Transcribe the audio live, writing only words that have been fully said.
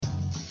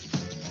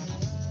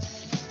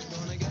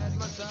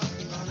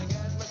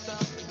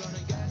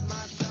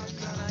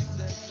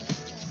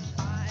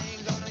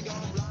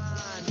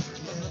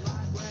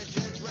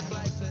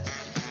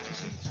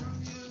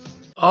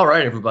All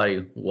right,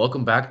 everybody,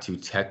 welcome back to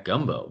Tech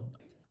Gumbo.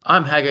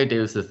 I'm Haggai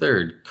Davis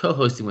III,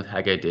 co-hosting with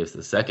Haggai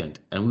Davis II,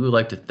 and we would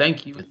like to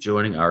thank you for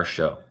joining our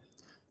show.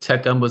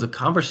 Tech Gumbo is a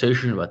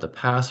conversation about the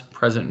past,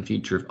 present, and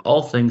future of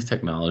all things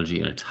technology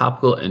in a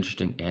topical,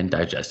 interesting, and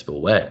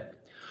digestible way.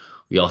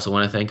 We also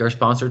want to thank our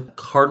sponsor,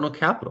 Cardinal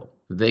Capital.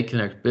 They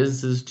connect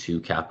businesses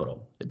to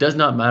capital. It does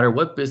not matter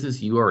what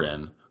business you are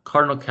in,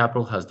 Cardinal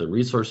Capital has the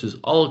resources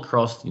all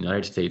across the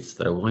United States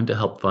that are willing to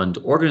help fund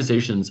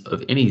organizations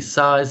of any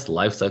size,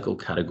 life cycle,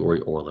 category,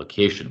 or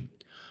location.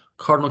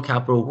 Cardinal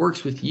Capital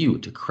works with you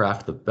to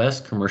craft the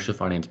best commercial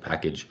finance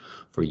package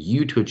for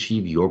you to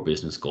achieve your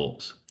business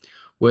goals.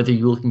 Whether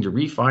you're looking to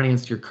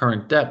refinance your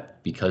current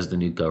debt because of the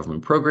new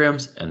government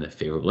programs and the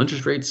favorable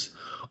interest rates,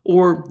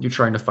 or you're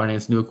trying to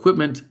finance new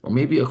equipment or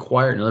maybe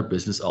acquire another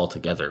business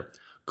altogether,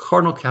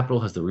 Cardinal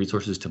Capital has the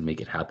resources to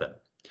make it happen.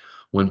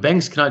 When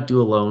banks cannot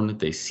do alone,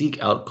 they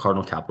seek out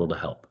Cardinal Capital to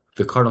help.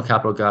 The Cardinal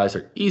Capital guys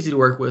are easy to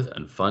work with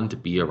and fun to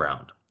be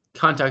around.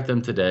 Contact them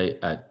today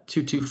at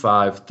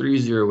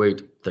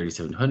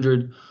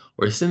 225-308-3700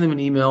 or send them an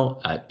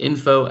email at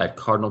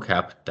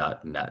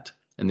info@cardinalcap.net,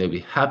 and they'll be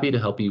happy to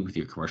help you with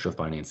your commercial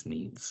finance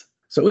needs.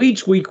 So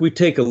each week we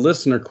take a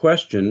listener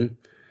question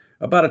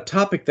about a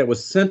topic that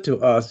was sent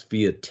to us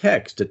via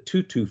text at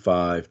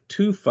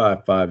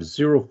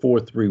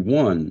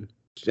 225-255-0431.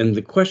 And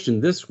the question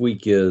this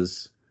week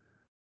is,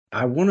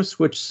 I want to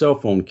switch cell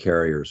phone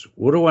carriers.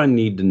 What do I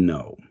need to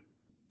know?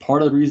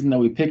 Part of the reason that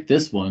we picked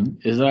this one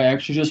is that I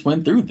actually just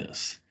went through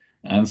this.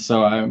 And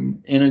so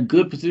I'm in a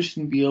good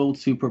position to be able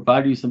to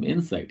provide you some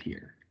insight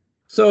here.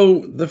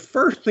 So the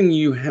first thing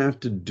you have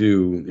to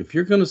do if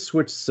you're going to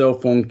switch cell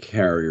phone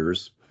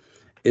carriers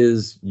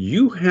is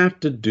you have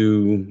to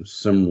do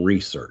some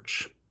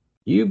research.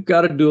 You've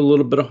got to do a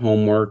little bit of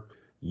homework.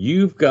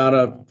 You've got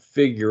to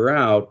figure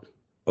out,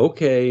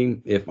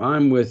 okay, if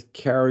I'm with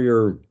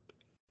carrier,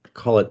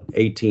 call it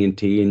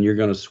AT&T, and you're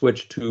going to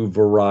switch to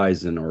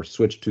Verizon or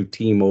switch to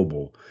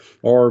T-Mobile,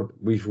 or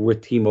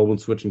with T-Mobile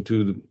switching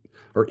to,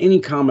 or any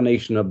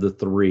combination of the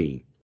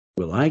three,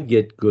 will I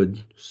get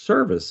good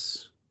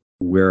service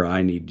where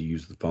I need to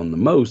use the phone the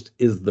most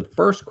is the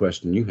first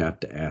question you have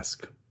to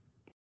ask.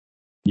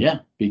 Yeah,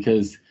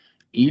 because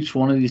each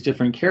one of these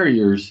different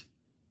carriers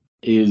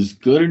is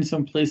good in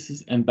some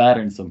places and bad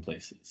in some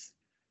places.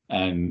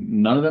 And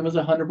none of them is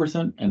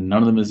 100% and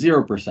none of them is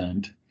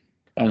 0%.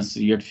 And so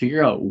you have to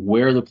figure out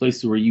where are the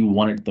places where you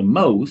want it the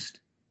most,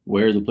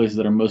 where are the places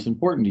that are most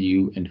important to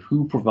you, and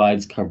who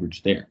provides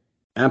coverage there.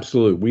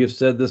 Absolutely. We have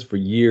said this for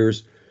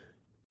years.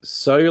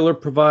 Cellular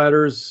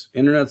providers,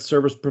 internet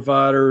service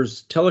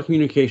providers,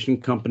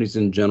 telecommunication companies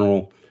in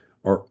general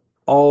are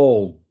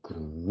all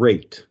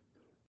great,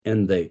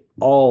 and they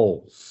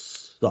all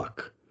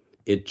suck.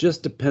 It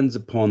just depends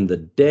upon the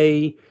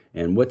day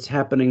and what's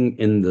happening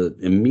in the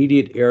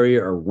immediate area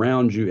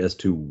around you as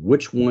to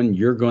which one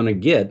you're going to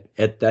get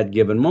at that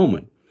given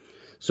moment.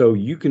 So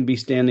you can be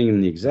standing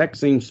in the exact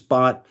same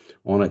spot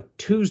on a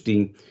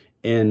Tuesday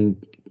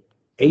and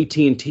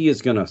AT&T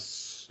is going to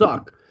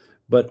suck,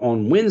 but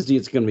on Wednesday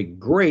it's going to be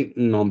great,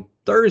 and on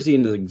Thursday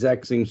in the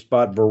exact same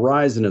spot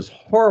Verizon is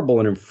horrible,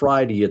 and on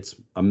Friday it's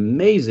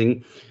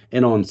amazing,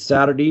 and on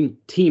Saturday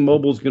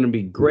T-Mobile is going to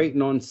be great,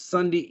 and on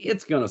Sunday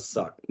it's going to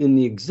suck in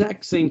the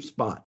exact same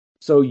spot.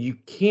 So you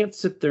can't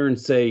sit there and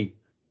say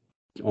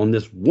on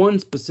this one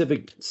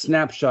specific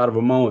snapshot of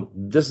a moment,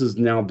 this is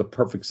now the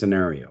perfect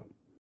scenario.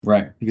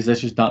 Right, because that's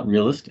just not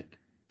realistic.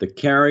 The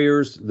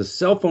carriers, the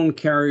cell phone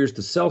carriers,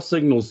 the cell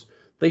signals,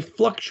 they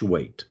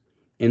fluctuate.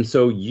 And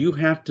so you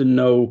have to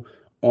know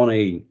on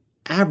a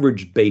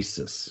average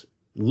basis.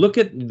 Look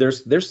at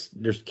there's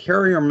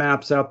carrier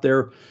maps out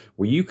there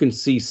where you can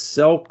see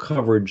cell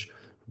coverage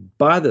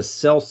by the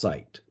cell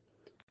site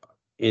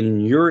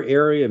in your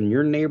area, in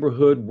your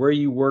neighborhood, where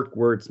you work,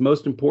 where it's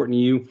most important to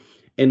you,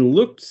 and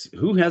look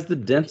who has the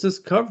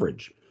densest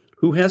coverage,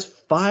 who has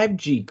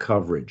 5G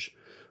coverage,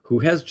 who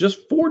has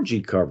just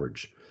 4G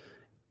coverage.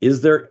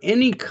 Is there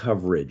any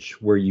coverage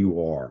where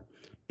you are?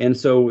 And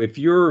so if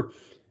you're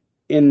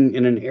in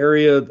an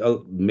area,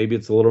 maybe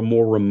it's a little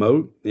more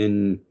remote,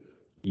 and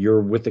you're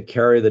with a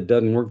carrier that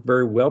doesn't work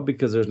very well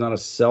because there's not a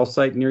cell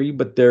site near you,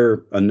 but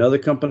another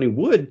company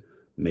would,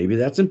 maybe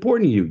that's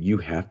important to you. You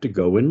have to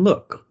go and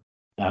look.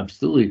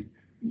 Absolutely.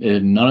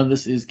 And none of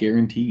this is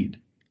guaranteed.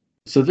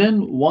 So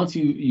then once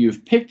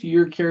you've picked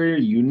your carrier,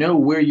 you know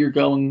where you're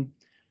going,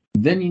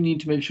 then you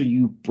need to make sure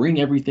you bring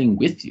everything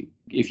with you.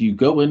 If you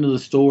go into the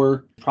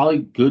store, probably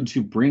good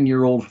to bring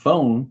your old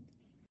phone,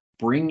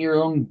 bring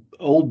your own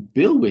old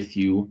bill with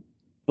you,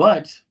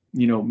 but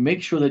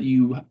make sure that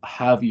you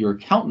have your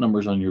account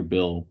numbers on your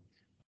bill,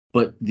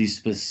 but the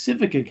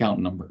specific account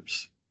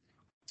numbers.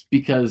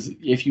 Because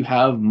if you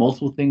have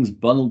multiple things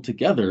bundled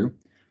together,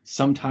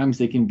 sometimes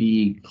they can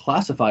be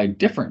classified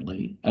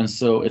differently. And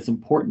so it's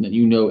important that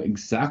you know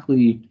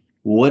exactly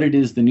what it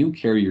is the new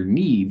carrier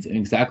needs and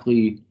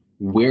exactly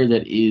where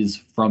that is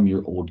from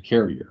your old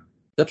carrier.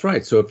 That's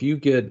right. So if you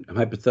get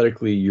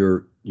hypothetically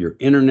your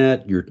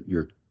internet,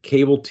 your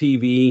cable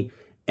TV,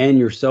 and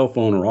your cell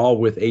phone are all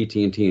with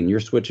AT&T, and you're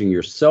switching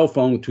your cell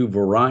phone to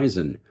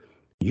Verizon,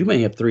 you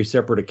may have 3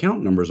 separate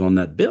account numbers on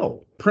that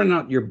bill. Print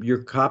out your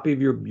copy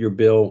of your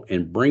bill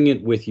and bring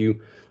it with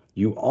you.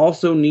 You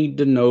also need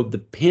to know the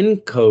PIN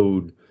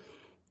code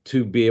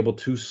to be able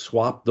to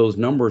swap those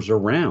numbers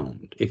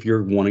around if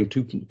you're wanting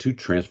to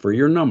transfer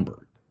your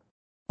number.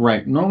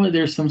 Right. Normally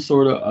there's some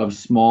sort of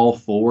small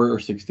 4 or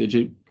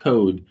 6-digit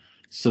code,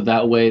 so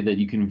that way that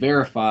you can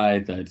verify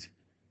that,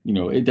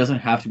 it doesn't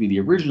have to be the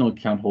original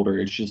account holder.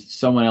 It's just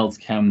someone else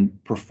can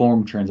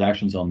perform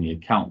transactions on the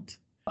account.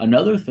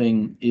 Another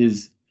thing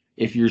is,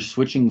 if you're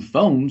switching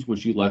phones,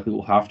 which you likely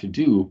will have to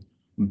do,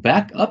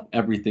 back up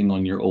everything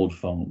on your old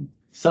phone.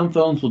 Some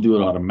phones will do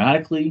it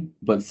automatically,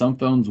 but some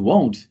phones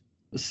won't.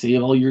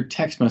 Save all your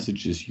text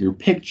messages, your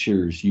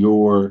pictures,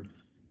 your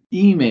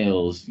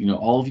emails,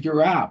 all of your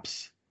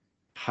apps.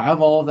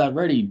 Have all of that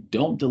ready.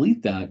 Don't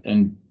delete that,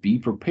 and be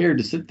prepared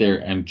to sit there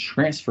and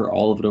transfer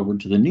all of it over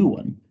to the new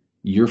one.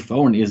 Your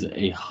phone is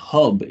a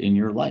hub in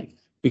your life.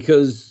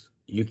 Because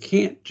you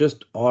can't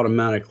just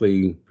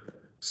automatically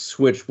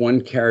switch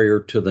one carrier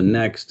to the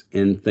next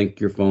and think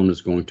your phone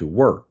is going to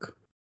work.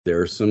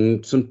 There are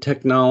some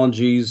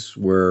technologies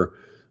where,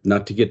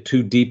 not to get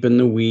too deep in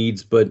the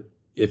weeds, but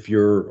if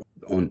you're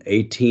on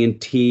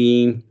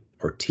AT&T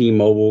or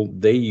T-Mobile,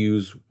 they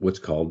use what's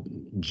called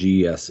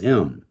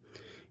GSM.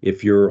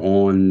 If you're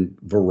on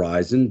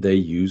Verizon, they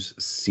use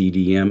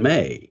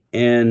CDMA.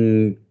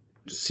 And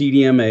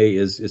CDMA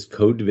is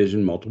code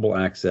division multiple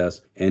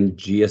access, and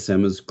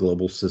GSM is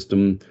global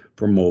system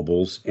for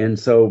mobiles. And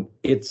so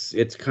it's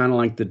kind of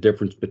like the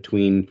difference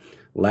between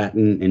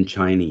Latin and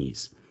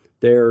Chinese.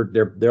 They're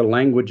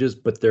languages,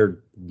 but they're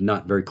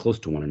not very close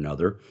to one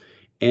another.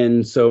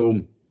 And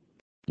so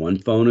one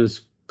phone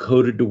is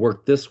coded to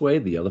work this way,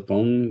 the other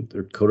phone,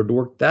 they're coded to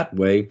work that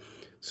way.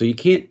 So you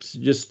can't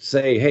just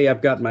say, hey,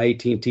 I've got my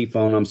AT&T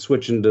phone, I'm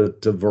switching to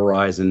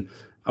Verizon.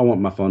 I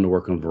want my phone to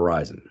work on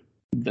Verizon.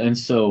 And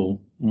so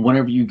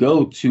whenever you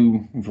go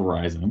to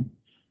Verizon,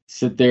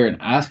 sit there and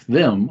ask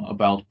them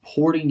about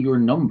porting your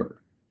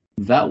number.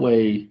 That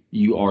way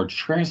you are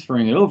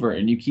transferring it over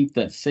and you keep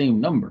that same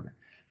number.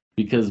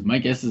 Because my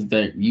guess is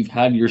that you've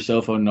had your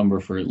cell phone number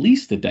for at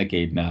least a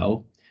decade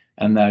now,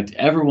 and that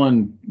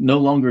everyone no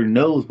longer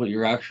knows what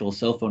your actual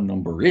cell phone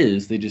number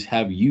is. They just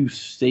have you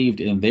saved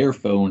in their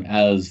phone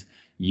as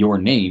your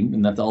name,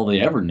 and that's all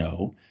they ever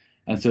know.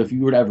 And so if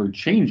you were to ever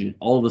change it,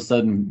 all of a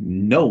sudden,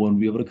 no one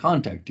would be able to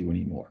contact you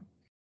anymore.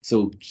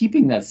 So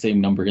keeping that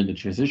same number in the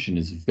transition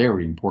is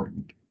very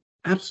important.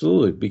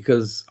 Absolutely,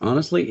 because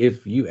honestly,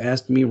 if you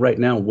asked me right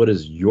now, what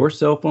is your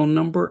cell phone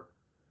number,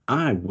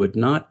 I would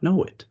not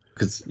know it.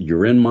 Because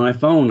you're in my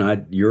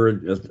phone, you're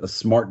a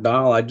smart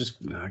dial. I just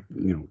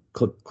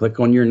click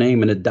on your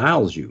name and it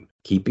dials you.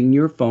 Keeping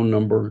your phone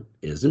number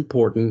is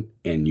important,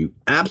 and you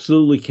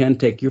absolutely can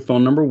take your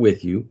phone number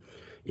with you.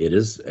 It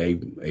is a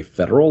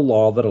federal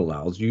law that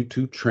allows you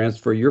to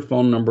transfer your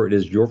phone number. It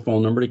is your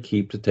phone number to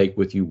keep, to take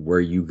with you where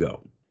you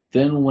go.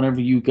 Then whenever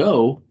you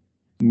go,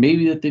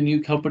 maybe that the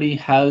new company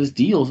has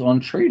deals on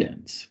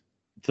trade-ins.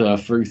 So,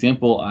 for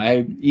example,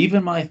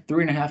 even my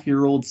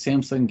 3.5-year-old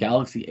Samsung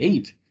Galaxy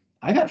 8,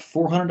 I got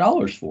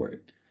 $400 for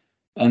it.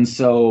 And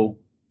so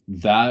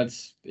that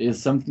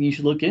is something you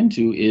should look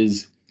into.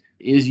 Is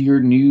your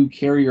new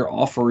carrier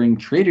offering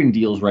trade-in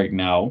deals right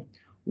now?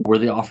 Were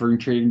they offering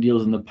trade-in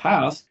deals in the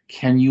past?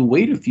 Can you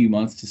wait a few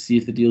months to see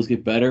if the deals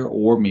get better,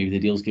 or maybe the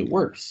deals get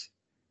worse?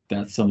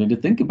 That's something to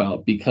think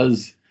about,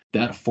 because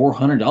that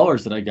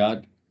 $400 that I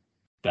got,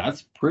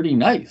 that's pretty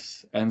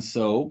nice. And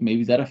so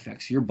maybe that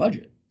affects your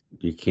budget.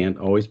 You can't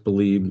always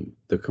believe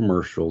the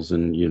commercials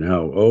and,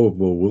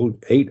 we'll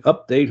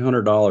up to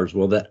 $800.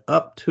 Well, that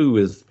up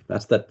to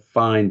that's that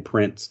fine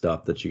print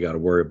stuff that you got to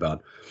worry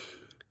about.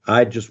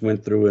 I just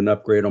went through an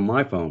upgrade on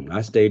my phone.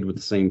 I stayed with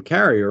the same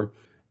carrier,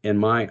 and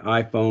my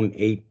iPhone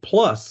 8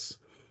 Plus,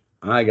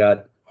 I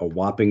got a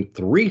whopping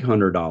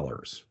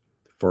 $300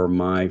 for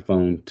my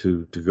phone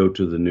to go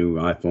to the new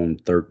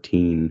iPhone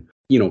 13.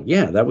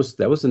 That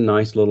was a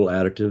nice little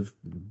additive,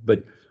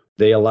 but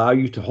they allow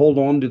you to hold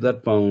on to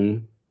that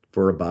phone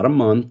for about a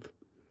month,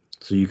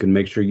 so you can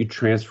make sure you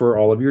transfer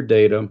all of your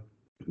data,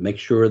 make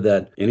sure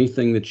that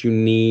anything that you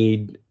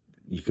need,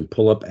 you can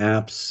pull up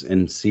apps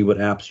and see what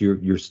apps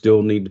you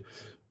still need.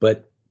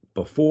 But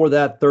before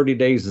that 30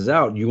 days is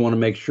out, you want to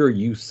make sure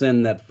you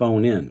send that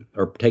phone in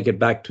or take it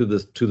back to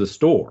the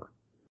store.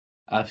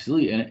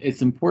 Absolutely. And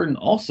it's important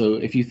also,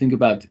 if you think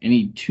about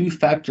any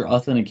two-factor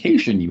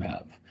authentication you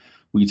have.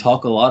 We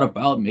talk a lot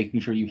about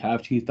making sure you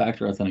have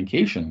two-factor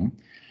authentication.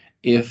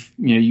 If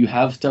you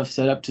have stuff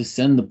set up to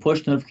send the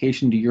push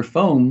notification to your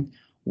phone,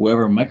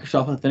 wherever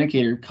Microsoft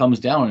Authenticator comes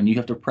down and you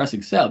have to press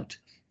accept,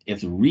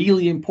 it's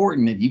really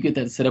important that you get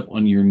that set up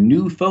on your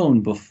new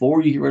phone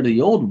before you get rid of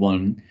the old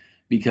one,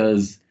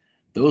 because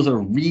those are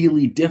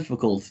really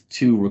difficult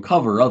to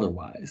recover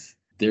otherwise.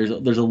 There's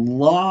a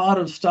lot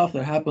of stuff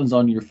that happens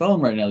on your phone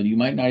right now that you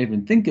might not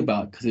even think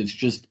about, because it's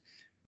just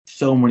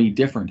so many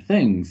different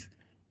things.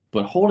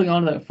 But holding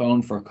on to that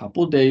phone for a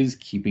couple of days,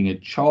 keeping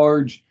it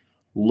charged,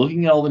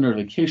 looking at all the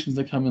notifications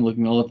that come in,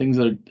 looking at all the things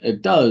that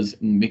it does,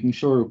 and making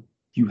sure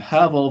you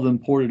have all of them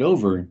ported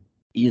over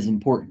is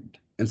important.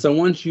 And so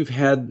once you've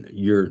had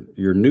your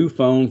new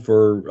phone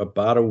for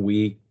about a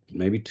week,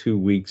 maybe 2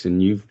 weeks,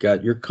 and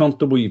you're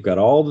comfortable, you've got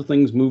all the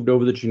things moved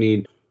over that you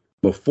need,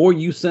 before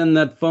you send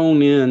that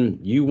phone in,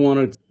 you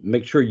want to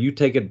make sure you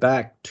take it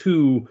back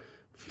to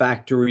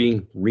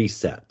factory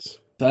resets.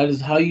 That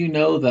is how you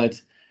know that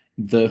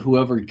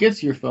whoever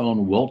gets your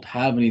phone won't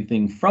have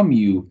anything from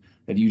you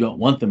that you don't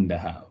want them to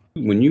have.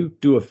 When you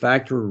do a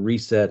factory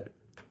reset,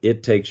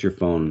 it takes your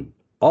phone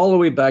all the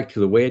way back to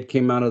the way it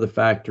came out of the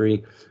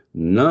factory.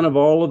 None of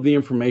all of the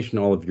information,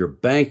 all of your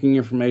banking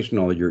information,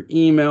 all of your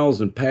emails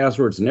and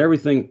passwords and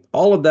everything,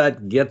 all of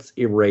that gets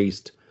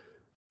erased.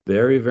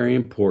 Very, very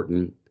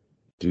important.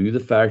 Do the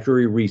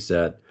factory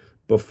reset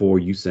before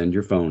you send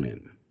your phone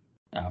in.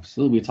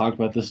 Absolutely. We talked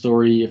about this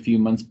story a few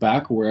months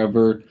back,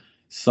 wherever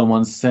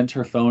someone sent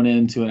her phone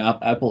into an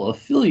Apple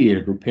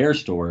affiliated repair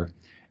store,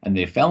 and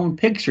they found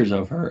pictures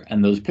of her,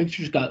 and those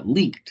pictures got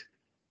leaked.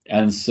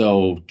 And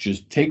so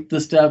just take the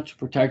step to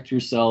protect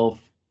yourself,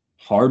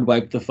 hard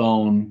wipe the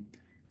phone,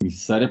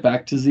 reset it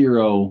back to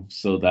 0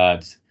 so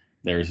that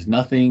there's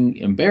nothing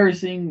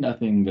embarrassing,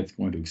 nothing that's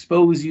going to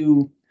expose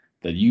you,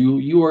 that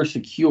you are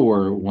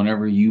secure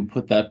whenever you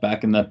put that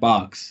back in that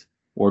box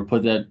or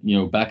put that,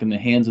 back in the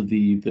hands of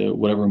the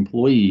whatever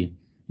employee.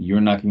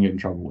 You're not going to get in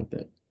trouble with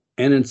it.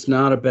 And it's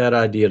not a bad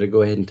idea to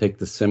go ahead and take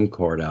the SIM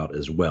card out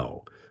as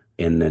well,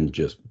 and then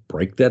just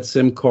break that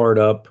SIM card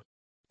up.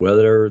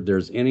 Whether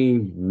there's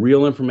any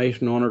real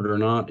information on it or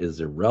not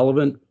is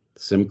irrelevant.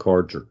 SIM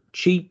cards are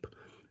cheap,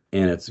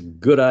 and it's a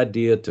good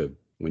idea to,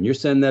 when you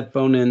send that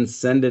phone in,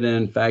 send it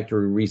in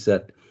factory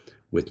reset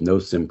with no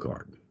SIM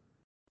card.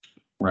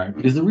 Right,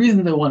 because the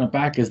reason they want it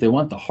back is they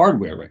want the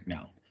hardware right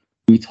now.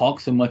 We talk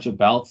so much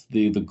about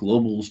the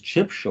global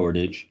chip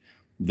shortage.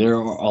 There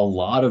are a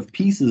lot of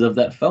pieces of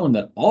that phone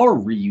that are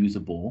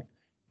reusable,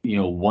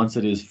 once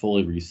it is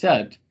fully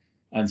reset.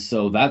 And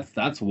so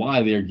that's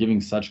why they're giving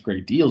such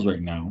great deals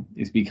right now,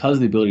 is because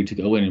the ability to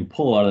go in and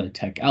pull a lot of that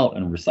tech out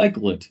and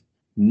recycle it.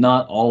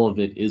 Not all of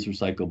it is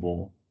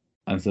recyclable.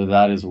 And so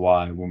that is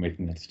why we're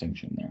making that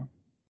distinction there.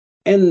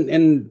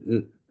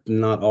 And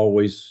not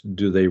always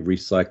do they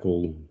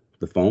recycle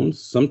the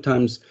phones.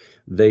 Sometimes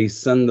they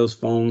send those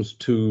phones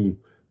to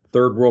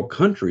third world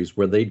countries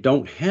where they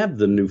don't have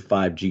the new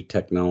 5G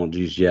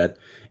technologies yet,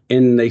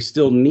 and they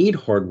still need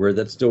hardware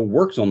that still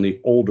works on the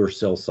older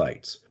cell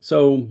sites.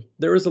 So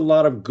there is a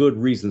lot of good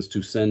reasons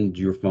to send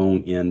your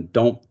phone in.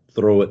 Don't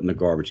throw it in the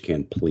garbage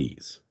can,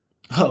 please.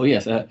 Oh,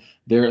 yes.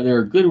 There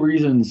are good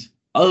reasons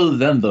other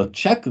than the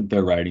check that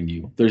they're writing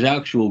you. There's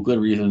actual good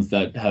reasons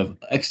that have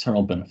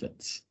external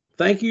benefits.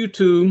 Thank you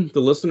to the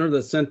listener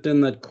that sent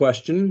in that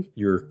question.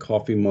 Your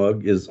coffee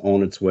mug is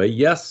on its way.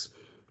 Yes,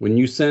 when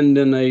you send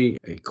in a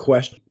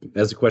question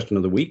as a question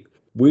of the week,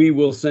 we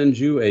will send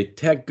you a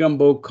Tech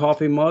Gumbo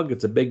coffee mug.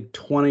 It's a big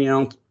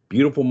 20-ounce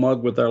beautiful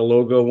mug with our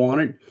logo on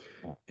it.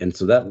 And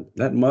so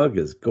that mug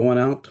is going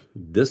out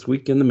this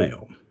week in the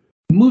mail.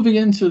 Moving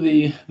into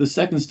the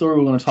second story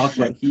we want to talk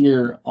about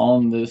here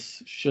on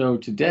this show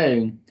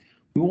today,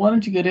 we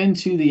wanted to get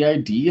into the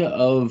idea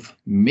of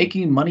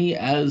making money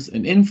as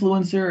an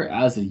influencer,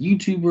 as a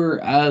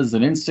YouTuber, as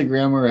an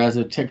Instagrammer, as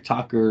a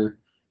TikToker,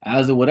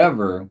 as a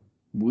whatever.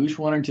 We just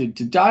wanted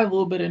to dive a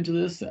little bit into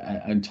this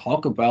and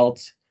talk about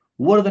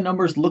what do the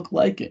numbers look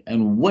like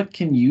and what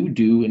can you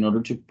do in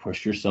order to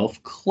push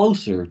yourself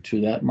closer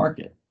to that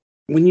market.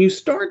 When you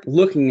start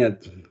looking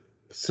at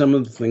some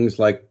of the things,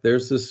 like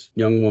there's this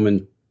young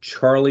woman,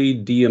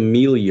 Charli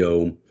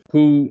D'Amelio,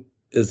 who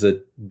is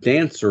a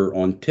dancer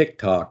on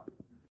TikTok,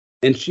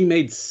 and she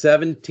made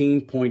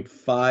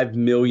 $17.5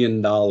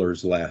 million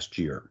last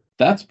year.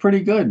 That's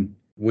pretty good.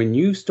 When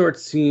you start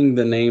seeing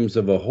the names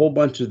of a whole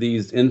bunch of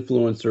these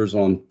influencers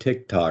on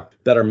TikTok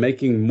that are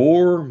making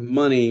more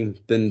money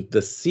than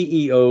the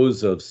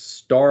CEOs of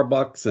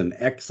Starbucks and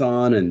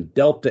Exxon and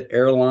Delta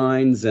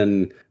Airlines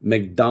and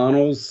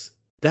McDonald's,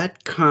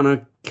 that kind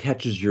of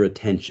catches your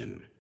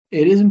attention.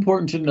 It is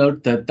important to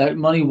note that that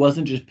money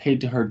wasn't just paid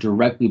to her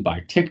directly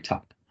by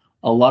TikTok.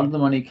 A lot of the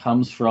money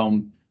comes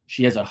from,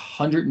 she has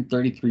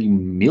 133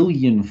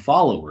 million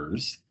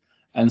followers,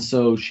 and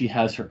so she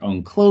has her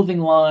own clothing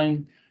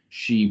line.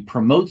 She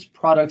promotes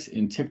products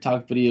in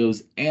TikTok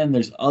videos, and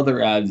there's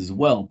other ads as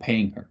well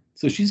paying her.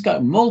 So she's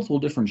got multiple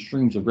different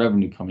streams of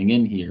revenue coming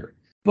in here.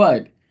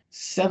 But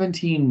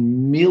 $17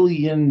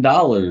 million,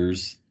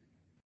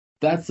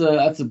 that's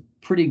a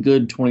pretty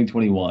good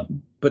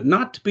 2021. But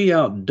not to be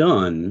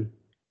outdone,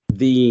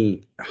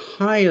 the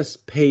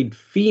highest paid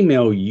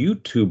female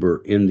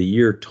YouTuber in the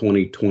year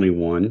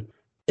 2021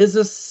 is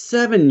a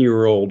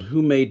 7-year-old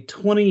who made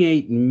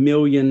 $28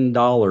 million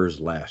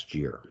last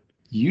year.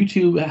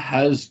 YouTube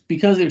has,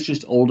 because it's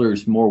just older,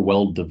 it's more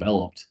well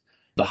developed.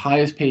 The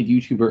highest paid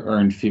YouTuber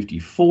earned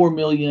 $54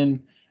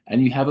 million,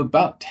 and you have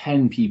about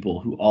 10 people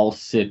who all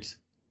sit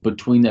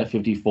between that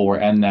 54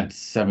 and that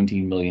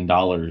 $17 million.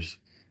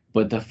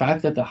 But the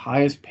fact that the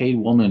highest paid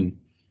woman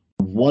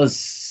was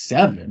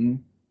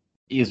 7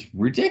 is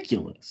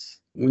ridiculous.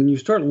 When you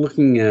start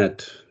looking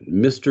at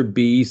Mr.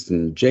 Beast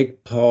and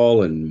Jake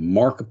Paul and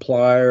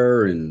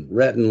Markiplier and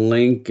Rhett and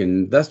Link,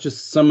 and that's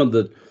just some of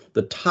the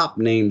top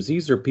names.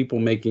 These are people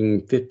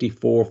making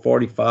 54,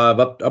 45,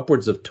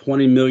 upwards of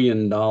 $20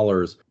 million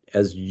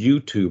as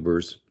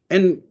YouTubers.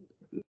 And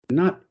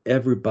not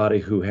everybody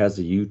who has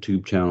a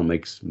YouTube channel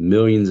makes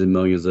millions and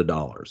millions of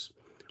dollars.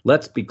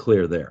 Let's be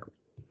clear there.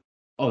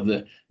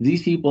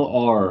 These people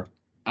are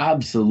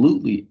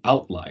absolutely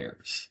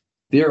outliers.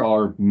 There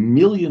are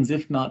millions,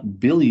 if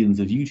not billions,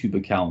 of YouTube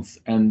accounts,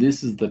 and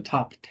this is the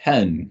top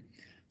 10.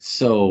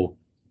 So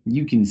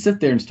you can sit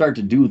there and start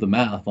to do the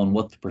math on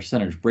what the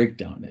percentage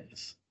breakdown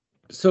is.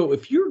 So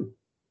if you're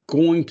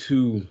going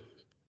to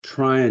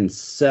try and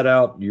set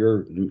out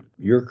your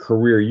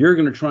career, you're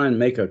going to try and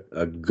make a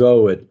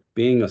go at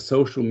being a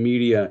social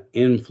media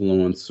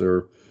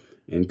influencer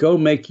and go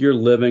make your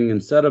living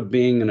instead of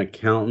being an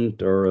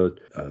accountant or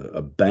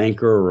a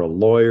banker or a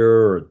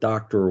lawyer or a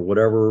doctor or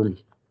whatever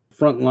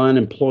frontline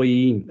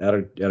employee at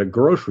a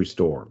grocery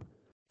store.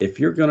 If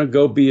you're going to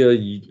go be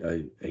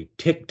a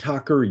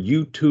TikToker,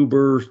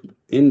 YouTuber,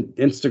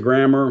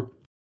 Instagrammer,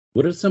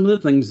 what are some of the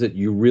things that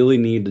you really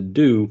need to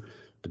do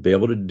to be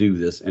able to do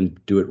this and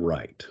do it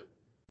right?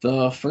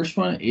 The first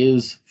one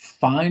is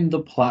find the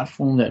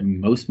platform that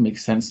most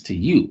makes sense to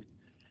you.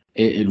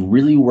 It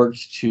really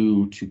works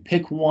to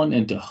pick one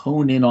and to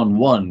hone in on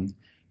one,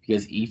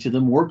 because each of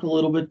them work a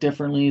little bit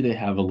differently. They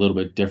have a little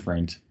bit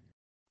different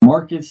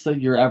markets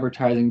that you're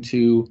advertising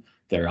to.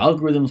 Their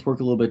algorithms work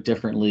a little bit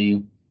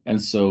differently. And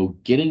so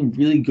getting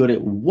really good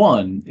at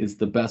one is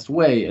the best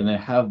way, and then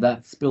have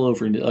that spill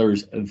over into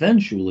others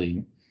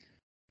eventually.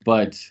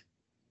 But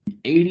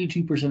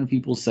 82% of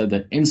people said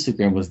that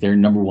Instagram was their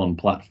number one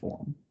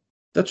platform.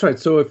 That's right.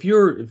 So if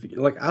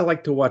like, I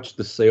like to watch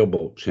the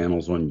sailboat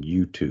channels on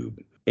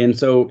YouTube. And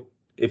so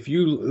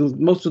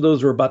most of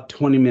those are about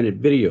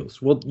 20-minute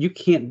videos. Well, you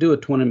can't do a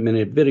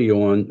 20-minute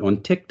video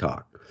on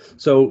TikTok.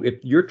 So if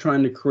you're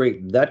trying to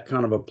create that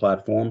kind of a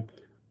platform,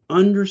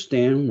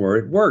 understand where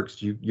it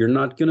works. You're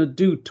not going to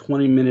do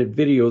 20-minute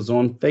videos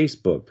on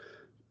Facebook.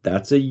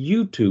 That's a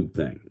YouTube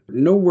thing.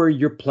 Know where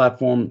your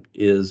platform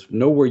is,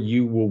 know where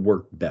you will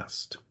work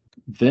best.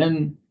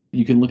 Then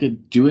you can look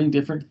at doing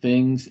different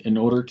things in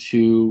order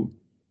to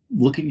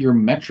look at your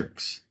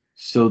metrics.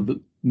 So the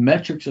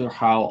metrics are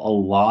how a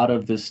lot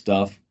of this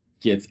stuff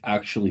gets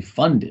actually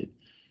funded.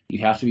 You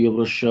have to be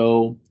able to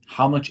show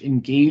how much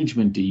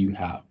engagement do you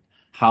have,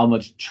 how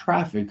much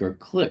traffic or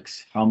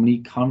clicks, how many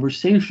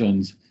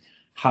conversations,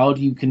 how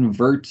do you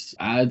convert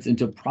ads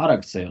into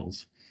product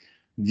sales.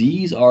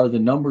 These are the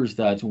numbers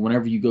that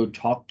whenever you go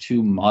talk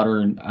to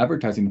modern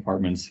advertising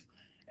departments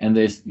and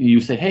you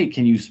say, hey,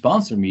 can you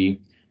sponsor me?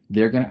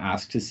 They're going to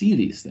ask to see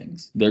these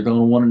things. They're going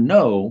to want to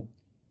know,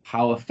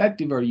 how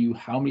effective are you?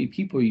 How many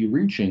people are you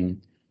reaching?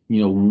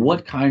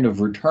 What kind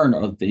of return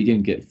are they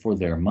going to get for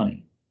their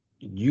money?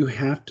 You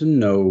have to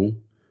know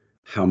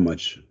how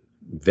much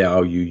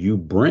value you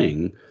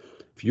bring.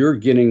 If you're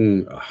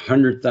getting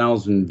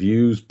 100,000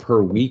 views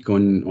per week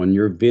on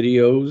your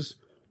videos,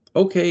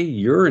 okay,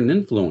 you're an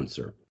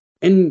influencer.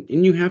 And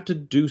you have to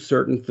do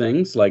certain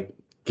things like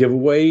give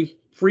away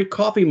free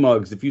coffee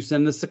mugs if you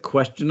send us a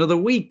question of the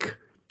week.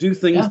 Do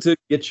things to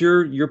get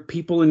your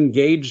people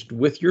engaged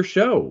with your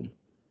show.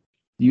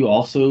 You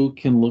also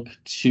can look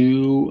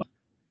to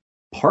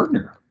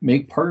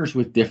make partners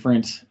with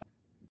different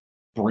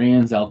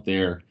brands out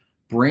there,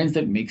 brands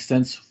that make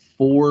sense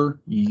for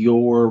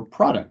your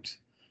product.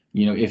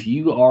 If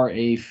you are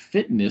a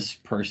fitness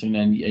person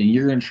and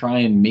you're going to try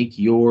and make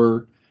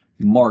your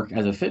mark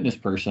as a fitness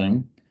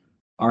person,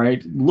 all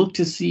right, look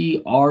to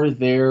see, are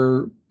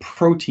there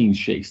protein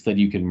shakes that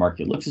you can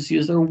market? Look to see,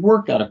 is there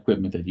workout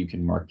equipment that you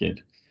can market?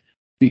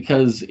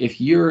 Because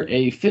if you're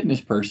a fitness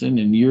person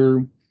and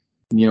you're,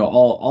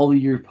 all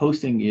you're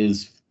posting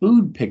is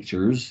food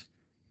pictures,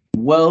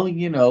 well,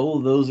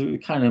 those are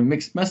kind of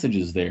mixed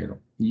messages there.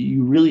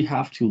 You really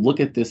have to look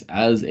at this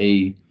as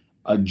a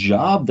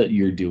job that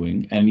you're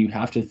doing, and you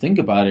have to think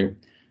about it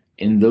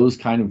in those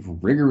kind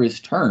of rigorous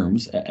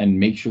terms and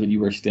make sure that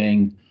you are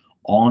staying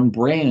on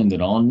brand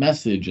and on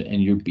message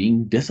and you're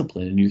being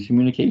disciplined in your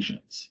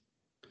communications.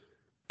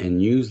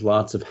 And use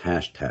lots of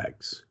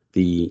hashtags.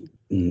 The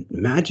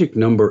magic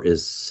number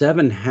is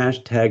 7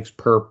 hashtags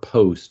per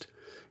post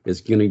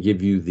is going to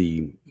give you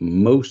the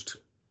most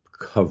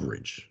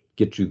coverage,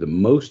 get you the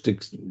most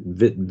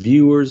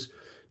viewers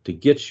to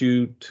get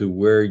you to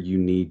where you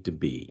need to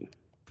be.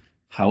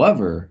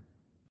 However,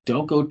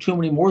 don't go too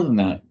many more than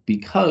that,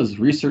 because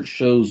research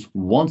shows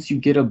once you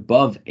get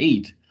above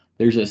 8,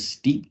 there's a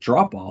steep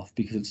drop off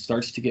because it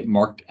starts to get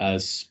marked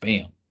as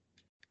spam.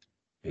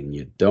 And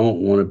you don't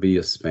want to be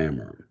a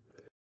spammer.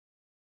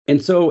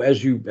 And so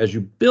as you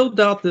build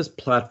out this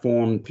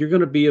platform, if you're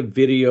going to be a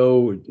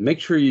video, make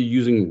sure you're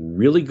using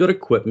really good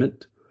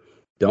equipment.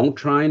 Don't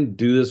try and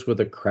do this with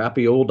a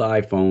crappy old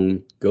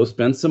iPhone. Go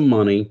spend some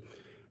money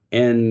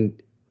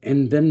and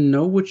then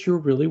know what you're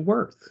really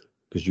worth,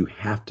 because you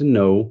have to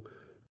know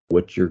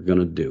what you're going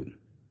to do.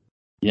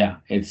 Yeah,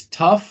 it's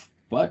tough,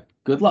 but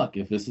good luck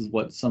if this is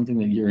something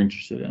that you're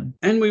interested in.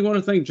 And we want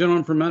to thank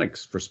General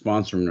Informatics for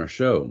sponsoring our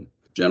show.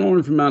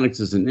 General Informatics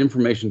is an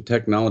information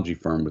technology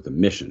firm with a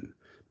mission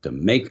to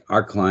make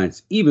our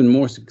clients even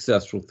more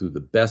successful through the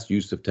best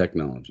use of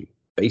technology.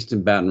 Based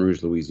in Baton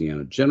Rouge,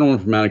 Louisiana, General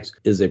Informatics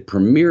is a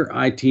premier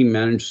IT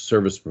managed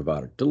service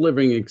provider,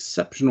 delivering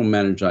exceptional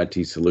managed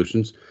IT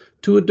solutions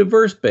to a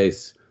diverse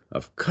base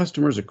of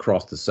customers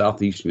across the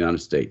Southeast United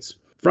States.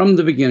 From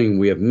the beginning,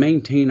 we have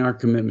maintained our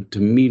commitment to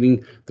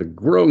meeting the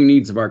growing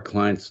needs of our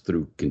clients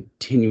through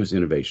continuous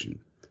innovation.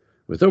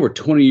 With over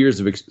 20 years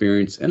of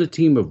experience and a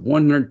team of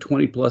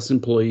 120 plus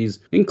employees,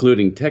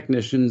 including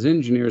technicians,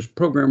 engineers,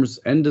 programmers,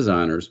 and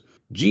designers,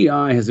 GI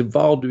has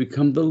evolved to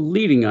become the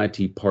leading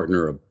IT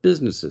partner of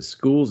businesses,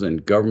 schools,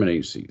 and government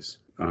agencies.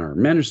 Our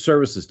managed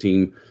services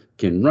team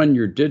can run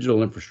your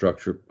digital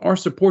infrastructure or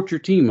support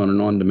your team on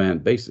an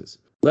on-demand basis,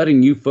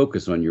 letting you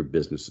focus on your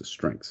business's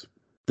strengths.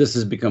 This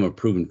has become a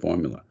proven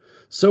formula,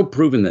 so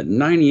proven that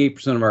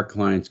 98% of our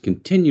clients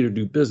continue to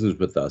do business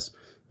with us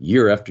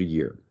year after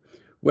year.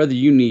 Whether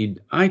you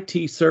need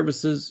IT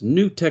services,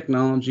 new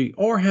technology,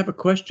 or have a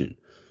question,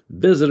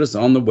 visit us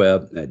on the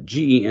web at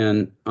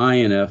geninf.com.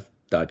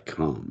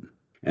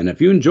 And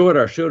if you enjoyed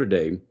our show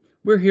today,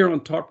 we're here on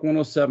Talk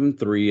 107.3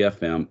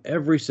 FM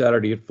every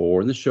Saturday at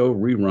 4, and the show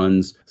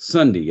reruns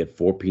Sunday at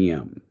 4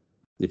 p.m.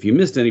 If you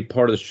missed any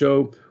part of the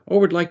show or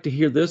would like to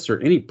hear this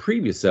or any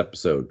previous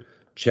episode,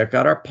 check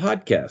out our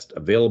podcast,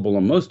 available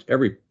on most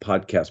every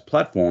podcast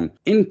platform,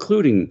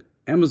 including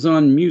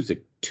Amazon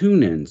Music,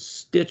 TuneIn,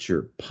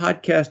 Stitcher,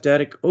 Podcast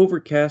Addict,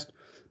 Overcast,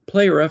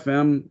 Player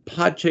FM,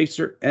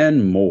 Podchaser,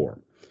 and more.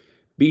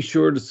 Be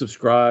sure to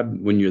subscribe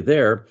when you're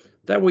there.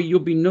 That way you'll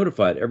be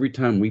notified every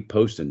time we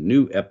post a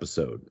new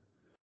episode.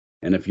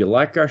 And if you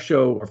like our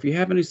show or if you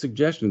have any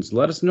suggestions,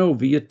 let us know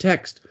via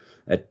text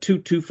at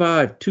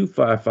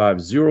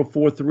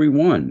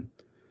 225-255-0431.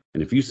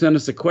 And if you send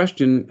us a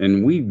question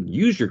and we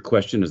use your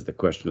question as the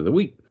question of the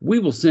week, we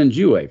will send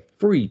you a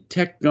free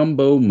Tech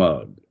Gumbo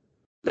mug.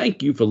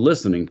 Thank you for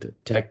listening to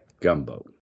Tech Gumbo.